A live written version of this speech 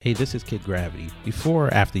Hey, this is Kid Gravity. Before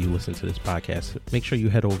or after you listen to this podcast, make sure you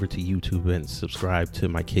head over to YouTube and subscribe to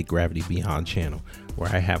my Kid Gravity Beyond channel, where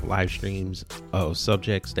I have live streams of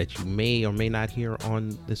subjects that you may or may not hear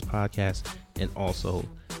on this podcast, and also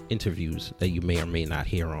interviews that you may or may not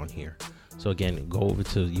hear on here. So again, go over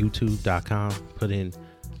to youtube.com, put in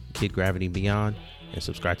Kid Gravity Beyond, and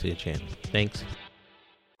subscribe to the channel. Thanks.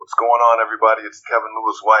 What's going on, everybody? It's Kevin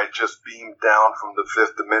Lewis White, just beamed down from the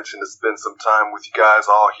fifth dimension to spend some time with you guys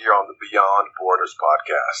all here on the Beyond Borders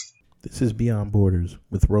podcast. This is Beyond Borders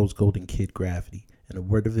with Rose Gold and Kid Gravity, and a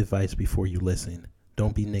word of advice before you listen: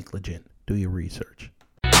 don't be negligent. Do your research.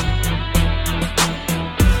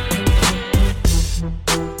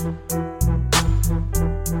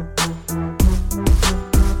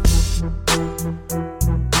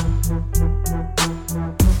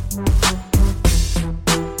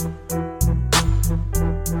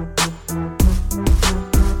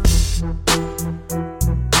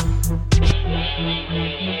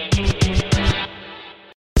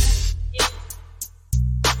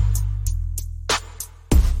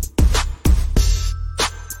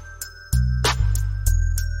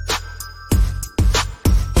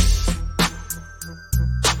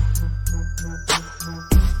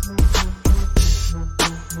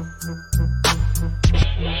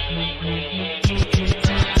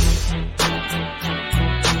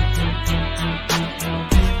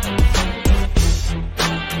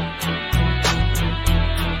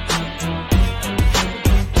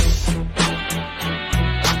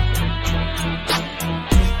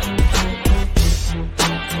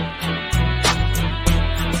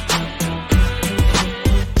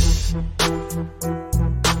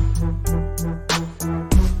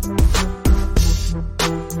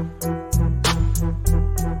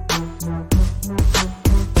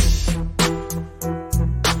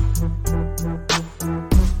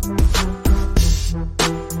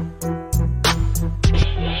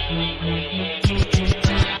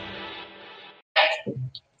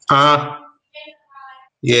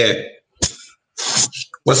 Yeah.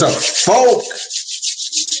 What's up, folk?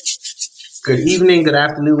 Good evening, good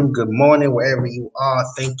afternoon, good morning, wherever you are.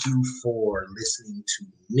 Thank you for listening to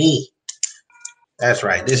me. That's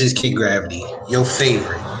right. This is Kid Gravity, your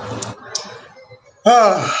favorite.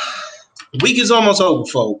 The week is almost over,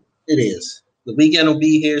 folk. It is. The weekend will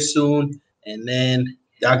be here soon, and then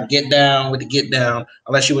y'all can get down with the get down,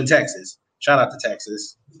 unless you're in Texas. Shout out to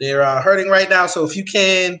Texas. They're hurting right now, so if you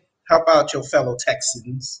can, help out your fellow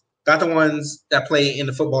Texans. Not the ones that play in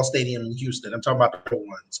the football stadium in Houston. I'm talking about the real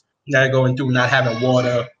ones that are going through not having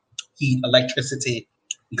water, heat, electricity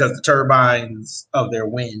because the turbines of their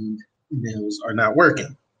wind mills are not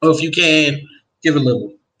working. So if you can, give a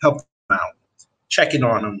little, help them out, check in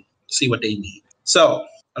on them, see what they need. So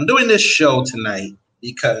I'm doing this show tonight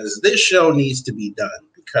because this show needs to be done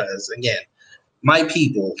because, again, my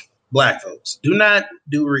people, Black folks, do not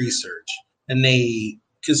do research, and they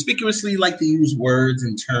conspicuously like to use words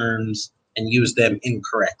and terms and use them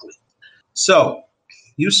incorrectly. So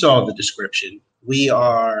you saw the description. We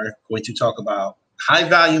are going to talk about high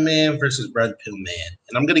value man versus red pill man.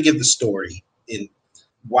 And I'm going to give the story in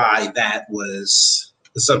why that was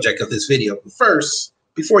the subject of this video. But first,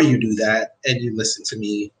 before you do that and you listen to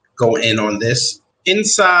me go in on this,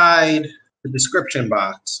 inside the description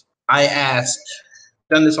box, I asked,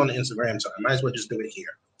 done this on the Instagram, so I might as well just do it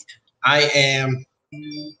here. I am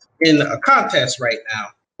in a contest right now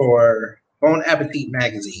for Bon Appetit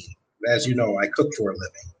magazine. As you know, I cook for a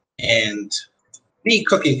living. And me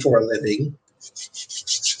cooking for a living,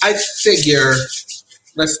 I figure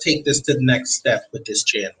let's take this to the next step with this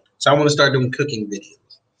channel. So I want to start doing cooking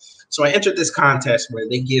videos. So I entered this contest where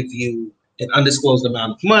they give you an undisclosed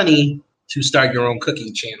amount of money to start your own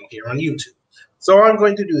cooking channel here on YouTube. So I'm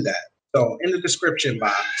going to do that. So in the description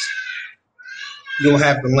box, you'll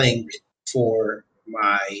have the link for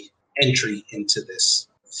my entry into this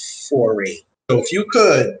foray. So if you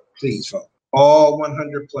could, please, folks, all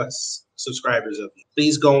 100 plus subscribers of you,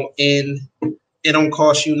 please go in. It don't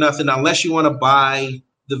cost you nothing unless you want to buy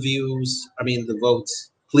the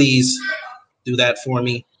votes. Please do that for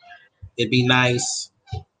me. It'd be nice,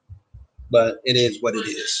 but it is what it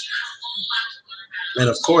is. And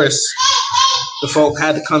of course, the folk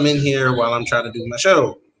had to come in here while I'm trying to do my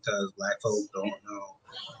show because Black folk don't know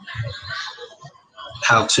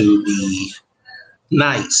how to be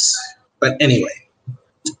nice. But anyway,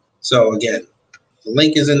 so again, the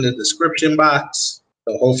link is in the description box.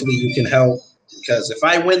 So hopefully you can help, because if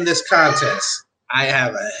I win this contest, I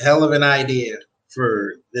have a hell of an idea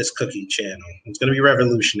for this cooking channel. It's going to be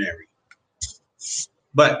revolutionary.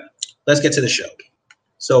 But let's get to the show.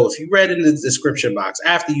 So if you read in the description box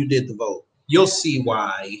after you did the vote, you'll see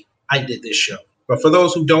why I did this show. But for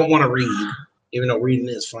those who don't want to read, even though reading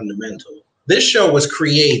is fundamental, this show was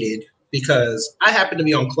created because I happened to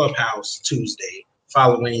be on Clubhouse Tuesday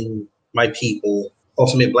following my people,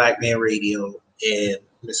 Ultimate Black Man Radio and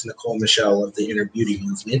Miss Nicole Michelle of the Inner Beauty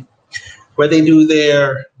Movement, where they do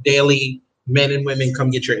their daily men and women come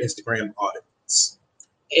get your Instagram audits.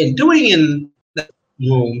 And doing in that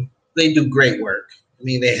room, they do great work. I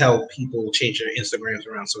mean, they help people change their Instagrams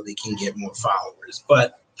around so they can get more followers.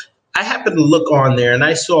 But I happened to look on there and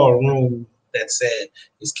I saw a room that said,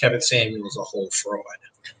 is Kevin Samuels a whole fraud?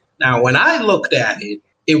 Now, when I looked at it,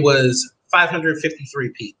 it was 553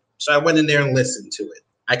 people. So I went in there and listened to it.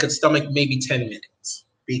 I could stomach maybe 10 minutes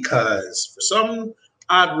because for some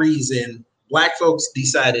odd reason, Black folks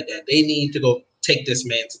decided that they need to go take this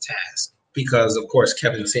man to task. Because, of course,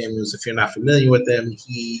 Kevin Samuels, if you're not familiar with him,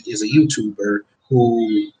 he is a YouTuber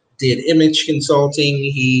who did image consulting.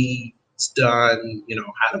 He's done,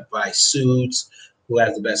 how to buy suits, who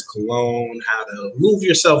has the best cologne, how to move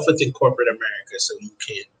yourself within corporate America so you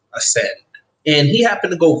can ascend. And he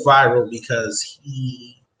happened to go viral because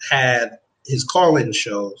he had his call-in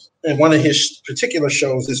shows. And one of his particular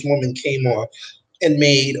shows, this woman came on and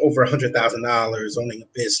made over $100,000 owning a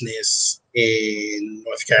business in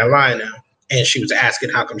North Carolina. And she was asking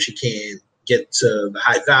how come she can't get to the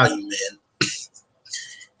high value men.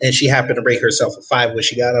 And she happened to rate herself a 5 when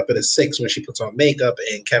she got up at a 6 when she puts on makeup.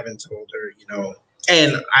 And Kevin told her,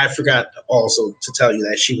 and I forgot also to tell you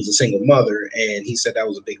that she was a single mother. And he said that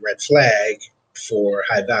was a big red flag for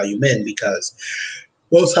high value men because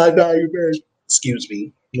most high value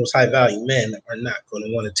men are not going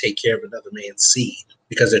to want to take care of another man's seed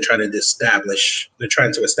because they're trying to establish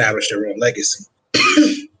their own legacy.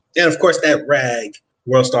 And of course, that rag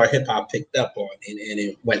World Star Hip Hop picked up on and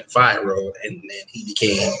it went viral, and then he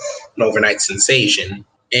became an overnight sensation.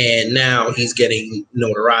 And now he's getting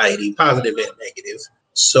notoriety, positive and negative.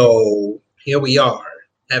 So here we are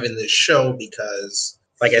having this show because,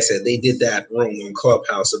 like I said, they did that room on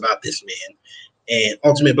Clubhouse about this man. And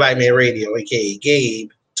Ultimate Black Man Radio, aka Gabe,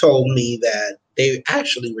 told me that they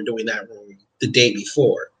actually were doing that room the day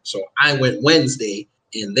before. So I went Wednesday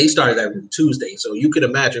and they started that room Tuesday. So you could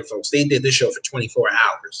imagine, folks, they did this show for 24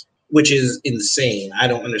 hours, which is insane. I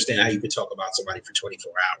don't understand how you could talk about somebody for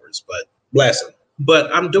 24 hours, but bless them.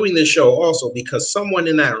 But I'm doing this show also because someone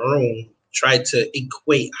in that room tried to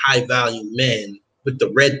equate high value men with the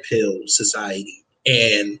red pill society.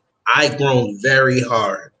 And I groaned very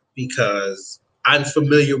hard because I'm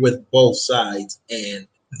familiar with both sides and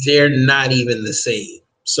they're not even the same.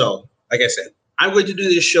 So, like I said, I'm going to do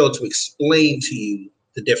this show to explain to you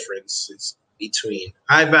the differences between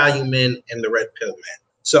high value men and the red pill men.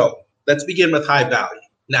 So let's begin with high value.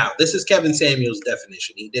 Now, this is Kevin Samuels'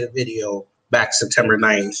 definition. He did a video back September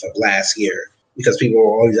 9th of last year because people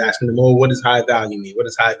were always asking him, what does high value mean? What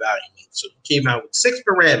does high value mean? So he came out with 6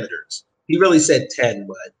 parameters. He really said 10,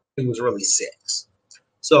 but it was really 6.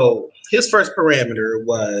 So his first parameter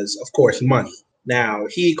was, of course, money. Now,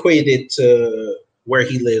 he equated it to where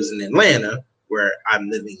he lives in Atlanta, where I'm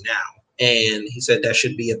living now. And he said that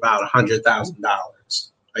should be about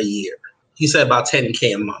 $100,000 a year. He said about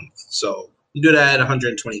 $10K a month. So you do that at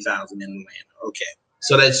 $120,000 in Atlanta. Okay.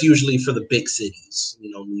 So that's usually for the big cities,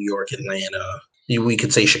 New York, Atlanta. We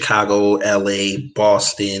could say Chicago, LA,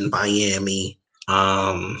 Boston, Miami,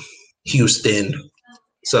 Houston.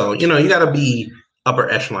 So, you got to be upper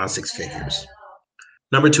echelon 6 figures.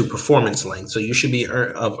 Number 2, performance length. So you should be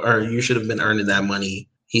you should have been earning that money,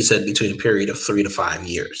 he said, between a period of 3 to 5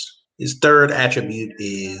 years. His third attribute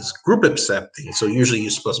is group accepting. So usually you're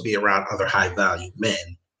supposed to be around other high value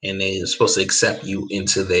men and they're supposed to accept you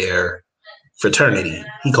into their fraternity.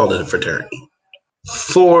 He called it a fraternity.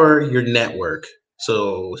 4, your network.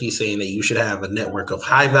 So he's saying that you should have a network of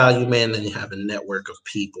high value men and you have a network of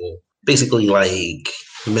people, basically like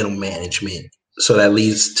middle management. So that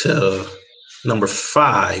leads to number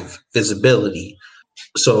 5, visibility.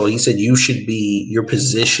 So he said your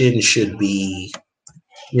position should be,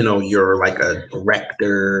 you're like a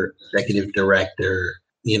director, executive director,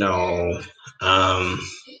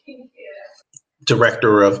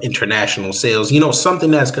 director of international sales,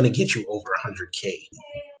 something that's going to get you over 100K.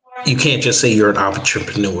 You can't just say you're an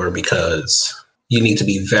entrepreneur because you need to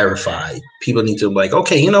be verified. People need to be like,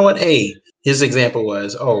 okay, you know what? Hey, his example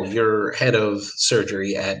was, you're head of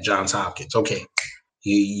surgery at Johns Hopkins. Okay,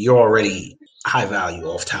 you're already high value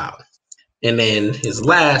off top. And then his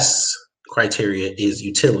last criteria is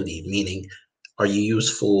utility, meaning are you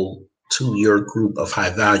useful to your group of high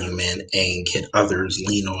value men and can others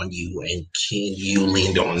lean on you and can you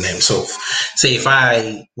lean on them? So say if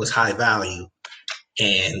I was high value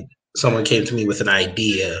and someone came to me with an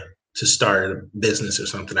idea to start a business or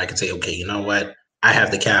something, I could say, okay, you know what? I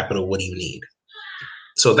have the capital. What do you need?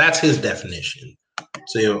 So that's his definition.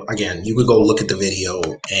 So again, you could go look at the video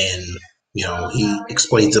and, he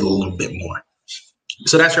explains it a little bit more.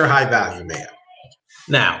 So that's your high value man.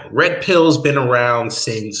 Now, red pill's been around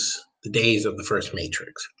since the days of the first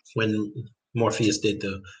Matrix, when Morpheus did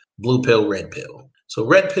the blue pill, red pill. So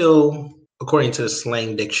red pill, according to the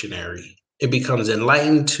slang dictionary, it becomes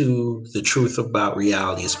enlightened to the truth about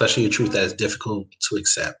reality, especially a truth that is difficult to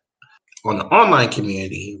accept. On the online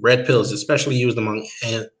community, red pill is especially used among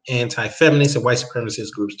anti-feminist and white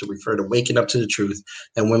supremacist groups to refer to waking up to the truth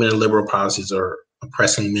that women and liberal policies are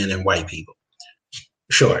oppressing men and white people.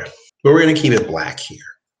 Sure, but we're going to keep it black here.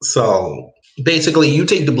 So basically, you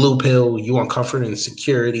take the blue pill, you want comfort and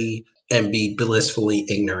security and be blissfully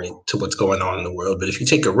ignorant to what's going on in the world. But if you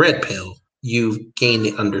take a red pill, you've gained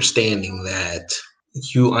the understanding that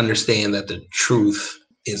you understand that the truth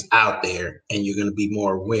is out there and you're going to be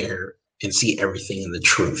more aware and see everything in the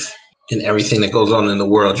truth. And everything that goes on in the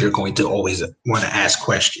world, you're going to always want to ask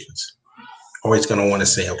questions. Always going to want to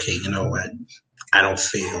say, okay, you know what? I don't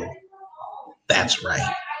feel that's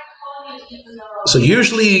right. So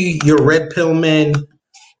usually your red pill men,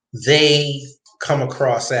 they come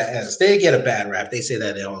across as, they get a bad rap. They say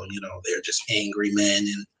that, they're just angry men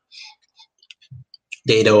and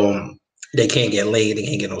they can't get laid, they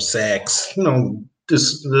can't get no sex,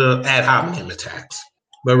 just the ad hominem attacks.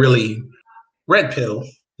 But really, red pill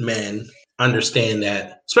men understand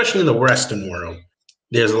that, especially in the Western world,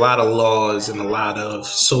 there's a lot of laws and a lot of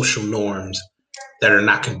social norms that are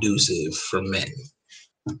not conducive for men.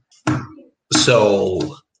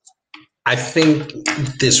 So I think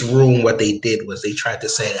this room, what they did was they tried to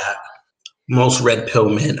say that most red pill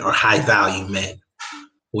men are high value men,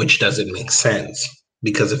 which doesn't make sense.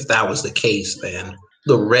 Because if that was the case, then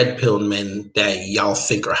the red pill men that y'all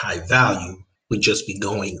think are high value would just be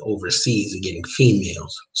going overseas and getting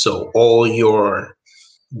females. So all your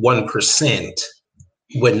 1%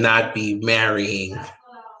 would not be marrying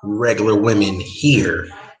regular women here.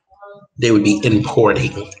 They would be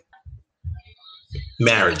importing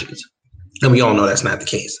marriages. And we all know that's not the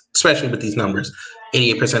case, especially with these numbers.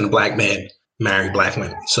 88% of black men marry black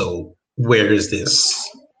women. So where is this?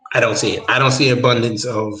 I don't see it. I don't see abundance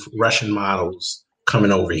of Russian models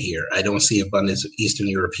coming over here. I don't see abundance of Eastern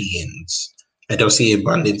Europeans. I don't see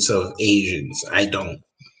abundance of Asians. I don't.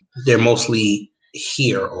 They're mostly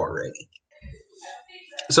here already.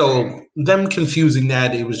 So them confusing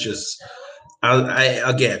that, it was just,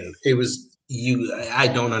 I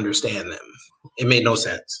don't understand them. It made no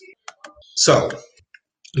sense. So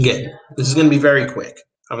again, this is going to be very quick.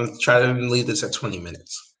 I'm going to try to leave this at 20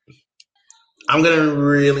 minutes. I'm going to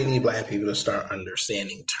really need black people to start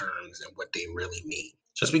understanding terms and what they really mean.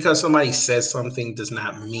 Just because somebody says something does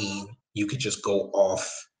not mean you could just go off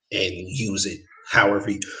and use it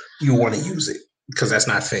however you want to use it, because that's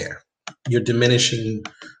not fair. You're diminishing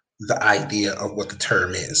the idea of what the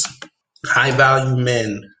term is. High value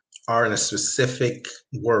men are in a specific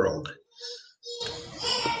world.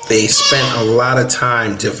 They spent a lot of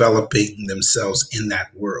time developing themselves in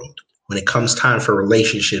that world. When it comes time for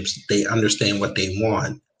relationships, they understand what they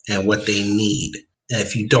want and what they need. And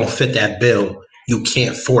if you don't fit that bill, you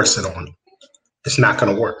can't force it on them. It's not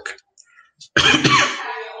going to work.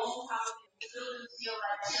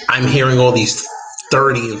 I'm hearing all these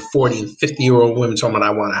 30 and 40 and 50-year-old women talking about,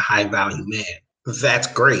 I want a high value man. That's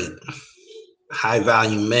great. High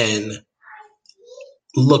value men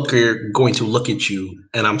are going to look at you,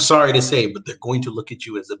 and I'm sorry to say, but they're going to look at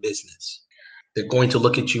you as a business. They're going to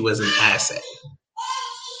look at you as an asset.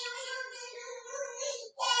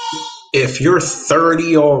 If you're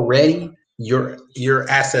 30 already, your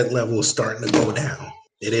asset level is starting to go down.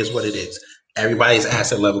 It is what it is. Everybody's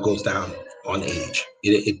asset level goes down on age.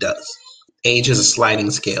 It does. Age is a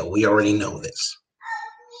sliding scale. We already know this.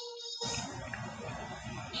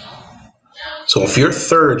 So if you're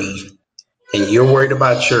 30 and you're worried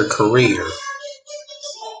about your career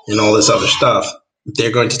and all this other stuff,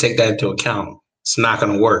 they're going to take that into account. It's not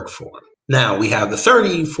going to work for them. Now, we have the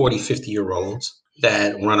 30, 40, 50-year-olds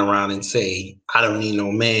that run around and say, I don't need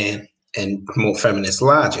no man, and promote feminist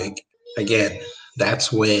logic. Again,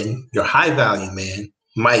 that's when your high-value man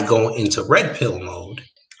might go into red pill mode.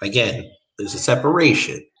 Again, there's a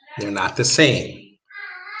separation. They're not the same.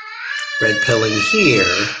 Red pilling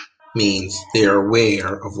here means they're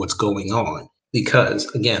aware of what's going on. Because,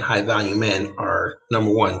 again, high-value men are,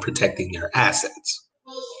 number one, protecting their assets.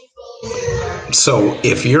 So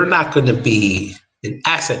if you're not going to be an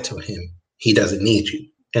asset to him, he doesn't need you.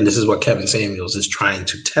 And this is what Kevin Samuels is trying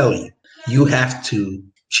to tell you. You have to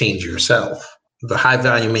change yourself. The high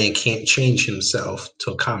value man can't change himself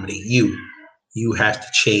to accommodate you. You have to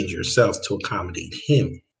change yourself to accommodate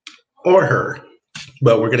him or her.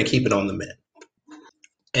 But we're going to keep it on the men.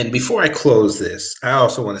 And before I close this, I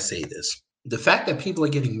also want to say this. The fact that people are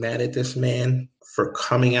getting mad at this man for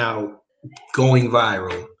coming out, going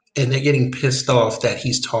viral, and they're getting pissed off that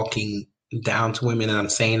he's talking down to women, and I'm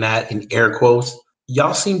saying that in air quotes,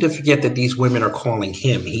 y'all seem to forget that these women are calling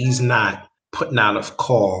him. He's not putting out a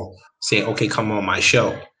call saying, okay, come on my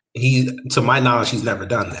show. To my knowledge, he's never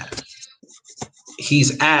done that.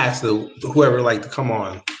 He's asked whoever like to come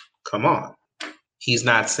on. He's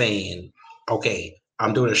not saying, okay,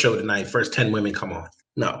 I'm doing a show tonight. First 10 women come on.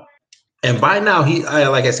 No. And by now,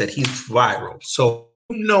 like I said, he's viral. So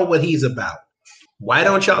you know what he's about. Why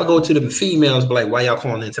don't y'all go to the females, but like, why y'all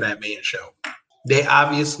calling into that man's show?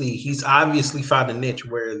 He's obviously found a niche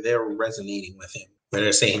where they're resonating with him, where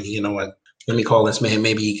they're saying, you know what, let me call this man.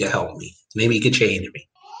 Maybe he could help me. Maybe he could change me.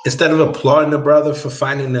 Instead of applauding the brother for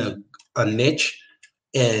finding a niche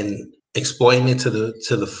and exploiting it to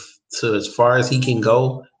as far as he can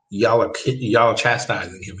go, y'all are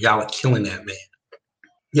chastising him. Y'all are killing that man.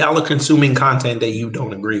 Y'all are consuming content that you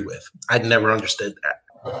don't agree with. I never understood that.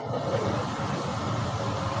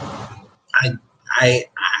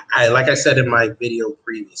 I like I said in my video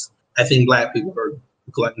previous, I think black people are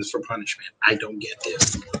gluttons for punishment. I don't get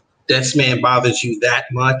this. This man bothers you that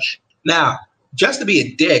much. Now, just to be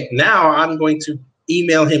a dick, now I'm going to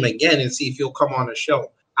email him again and see if he'll come on the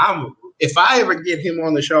show. If I ever get him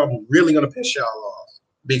on the show, I'm really going to piss y'all off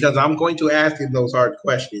because I'm going to ask him those hard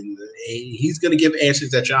questions. He's going to give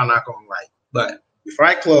answers that y'all not going to like. But before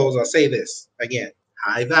I close, I'll say this again.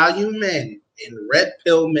 High value men and red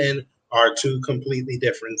pill men are two completely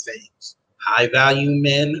different things. High value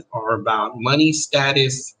men are about money,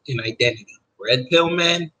 status, and identity. Red pill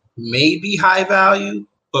men may be high value,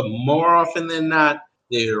 but more often than not,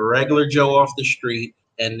 they're a regular Joe off the street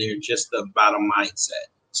and they're just about a mindset.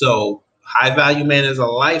 So high value man is a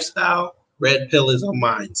lifestyle, red pill is a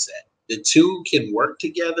mindset. The two can work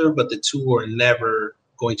together, but the two are never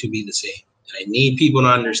going to be the same. And I need people to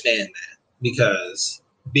understand that because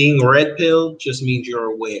being red pill just means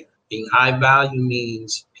you're aware. Being high value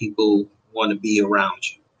means people want to be around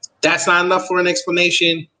you. That's not enough for an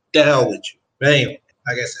explanation. The hell with you. But anyway,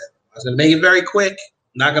 like I said, I was going to make it very quick.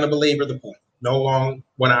 Not going to belabor the point. No long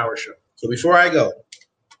 1 hour show. So before I go,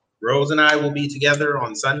 Rose and I will be together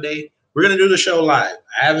on Sunday. We're going to do the show live.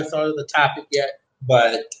 I haven't thought of the topic yet,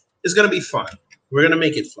 but it's going to be fun. We're going to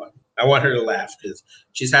make it fun. I want her to laugh because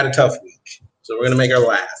she's had a tough week. So we're going to make her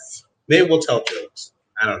laugh. Maybe we'll tell jokes.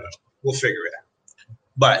 I don't know. We'll figure it out.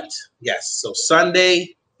 But yes, so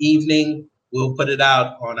Sunday evening, we'll put it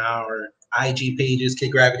out on our IG pages,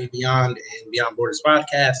 Kid Gravity Beyond and Beyond Borders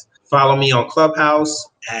Podcast. Follow me on Clubhouse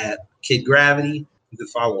at Kid Gravity. You can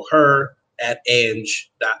follow her at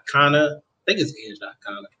Ange.Kana. I think it's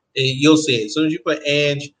Ange.Kana. You'll see it. As soon as you put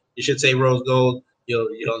Ange, you should say Rose Gold.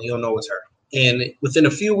 You'll know it's her. And within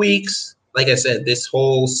a few weeks, like I said, this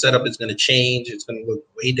whole setup is going to change. It's going to look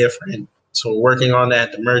way different. So we're working on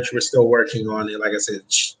that. The merch, we're still working on it. Like I said,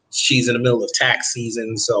 she's in the middle of tax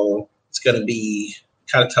season, so it's going to be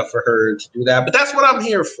kind of tough for her to do that. But that's what I'm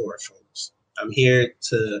here for, folks. I'm here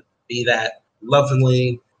to be that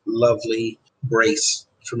lovely brace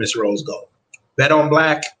for Miss Rose Gold. Bet on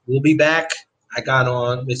Black. We'll be back. I got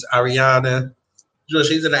on Miss Ariana.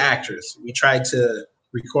 She's an actress. We tried to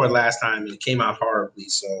record last time, and it came out horribly.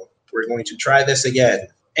 So we're going to try this again.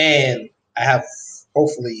 And I have,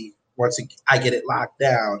 hopefully, once I get it locked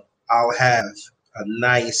down, I'll have a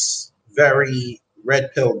nice, very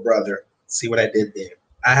red pill brother. See what I did there?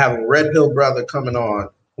 I have a red pill brother coming on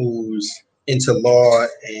who's into law,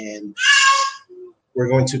 and we're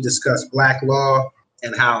going to discuss black law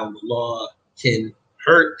and how the law can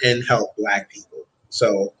hurt and help black people.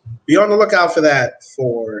 So be on the lookout for that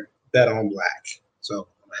for Bet on Black. So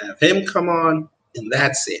I'll have him come on, and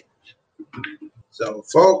that's it. So,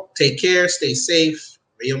 folks, take care, stay safe.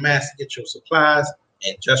 Wear your mask to get your supplies.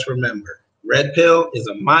 And just remember, red pill is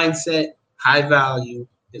a mindset. High value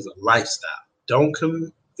is a lifestyle. Don't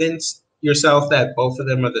convince yourself that both of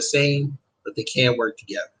them are the same, but they can't work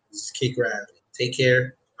together. This is Kid Gravity. Take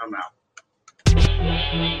care. I'm out.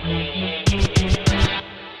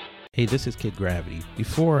 Hey, this is Kid Gravity.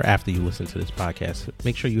 Before or after you listen to this podcast,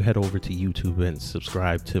 make sure you head over to YouTube and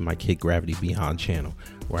subscribe to my Kid Gravity Beyond channel,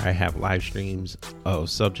 where I have live streams of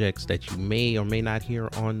subjects that you may or may not hear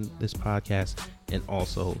on this podcast, and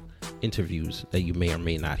also interviews that you may or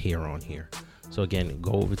may not hear on here. So again,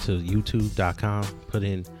 go over to youtube.com, put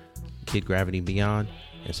in Kid Gravity Beyond,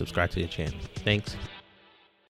 and subscribe to the channel. Thanks.